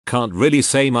can't really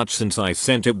say much since I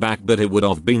sent it back, but it would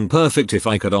have been perfect if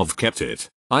I could have kept it.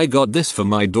 I got this for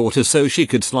my daughter so she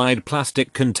could slide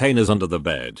plastic containers under the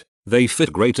bed. They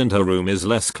fit great and her room is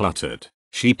less cluttered.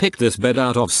 She picked this bed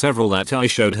out of several that I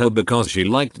showed her because she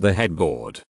liked the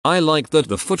headboard. I like that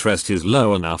the footrest is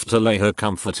low enough to lay her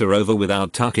comforter over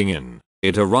without tucking in.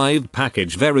 It arrived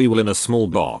packaged very well in a small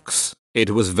box. It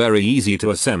was very easy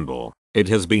to assemble. It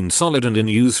has been solid and in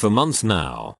use for months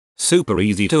now. Super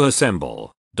easy to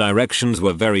assemble. Directions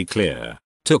were very clear.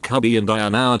 Took hubby and I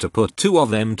an hour to put 2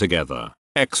 of them together.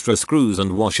 Extra screws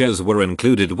and washers were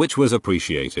included, which was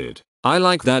appreciated. I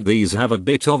like that these have a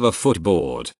bit of a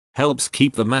footboard. Helps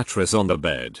keep the mattress on the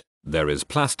bed. There is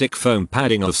plastic foam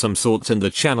padding of some sorts in the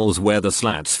channels where the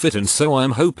slats fit in, so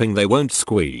I'm hoping they won't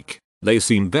squeak. They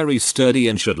seem very sturdy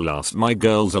and should last my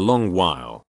girls a long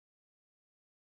while.